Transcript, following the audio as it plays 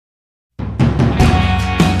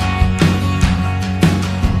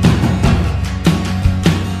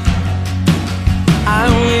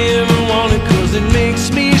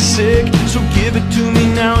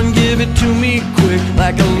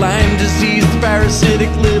like a Lyme disease parasitic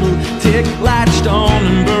little tick, latched on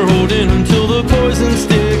and burrowed in until the poison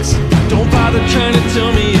sticks. Don't bother trying to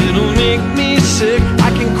tell me it'll make me sick. I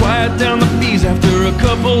can quiet down the bees after a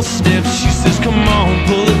couple sniffs. She says, come on,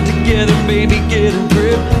 pull it together, baby, get a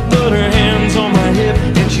grip. Put her hands on my hip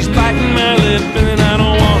and she's biting my lip, and I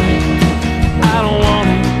don't want it, I don't want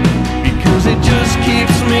it, because it just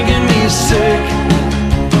keeps making me sick.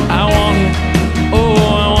 I want it, oh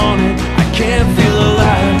I want it, I can't feel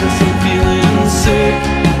alive 'cause I'm feeling sick.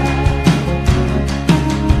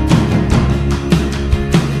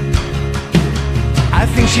 I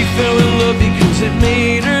think she fell in love because it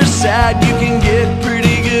made her sad. You can get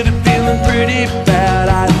pretty good at feeling pretty bad.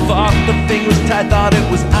 I thought the thing was tight, thought it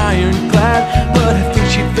was ironclad, but I think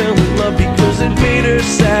she fell in love because it made her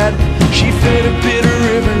sad. She fed a bitter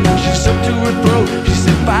river, now she's up to her throat. She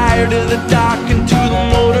set fire to the dock and to the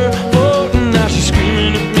motor boat, and now she's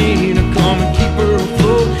screaming at me to come and keep her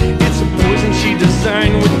afloat. It's a poison she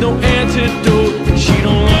designed with no antidote, and she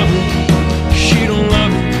don't love it, she don't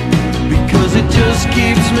love it, because it just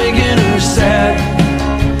keeps making her sad.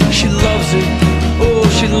 She loves it, oh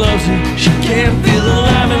she loves it, she can't feel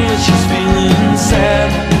alive unless she's feeling sad.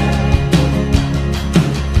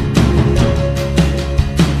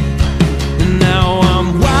 And now I'm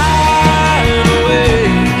wide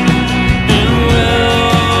awake and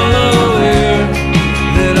well aware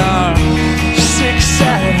that our sick,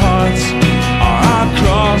 sad hearts are our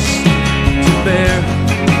cross to bear.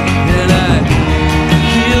 And I'd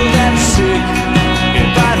heal that sick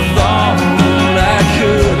if I thought I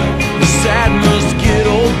could. The sad must get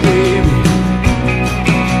old, baby.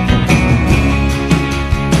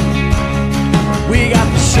 We got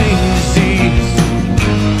the same disease,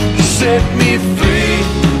 set me free.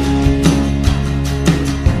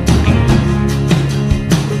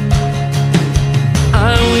 I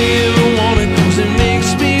only ever want it 'cause it makes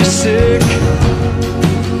me sick.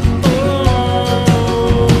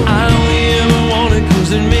 I only ever want it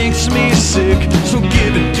 'cause it makes me sick. So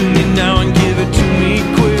give it to me now and give it to me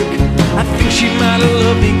quick. I think she might have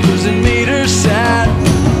loved me 'cause it made her sad.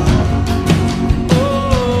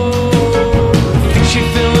 I think she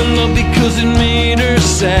fell in love because it made her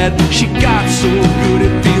sad. She got so good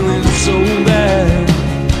at feeling so bad.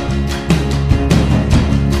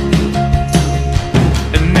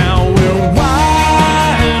 And now we're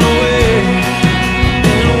wide awake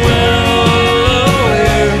and well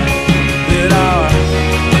aware that our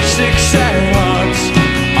sick, sad hearts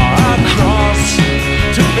are our cross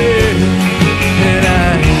to bear. And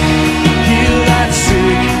I'd heal that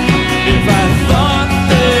sick if I thought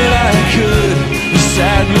that I could. The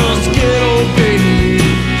sad must get old, baby,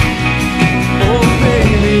 oh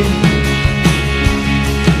baby.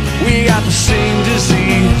 We got the same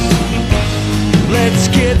disease, let's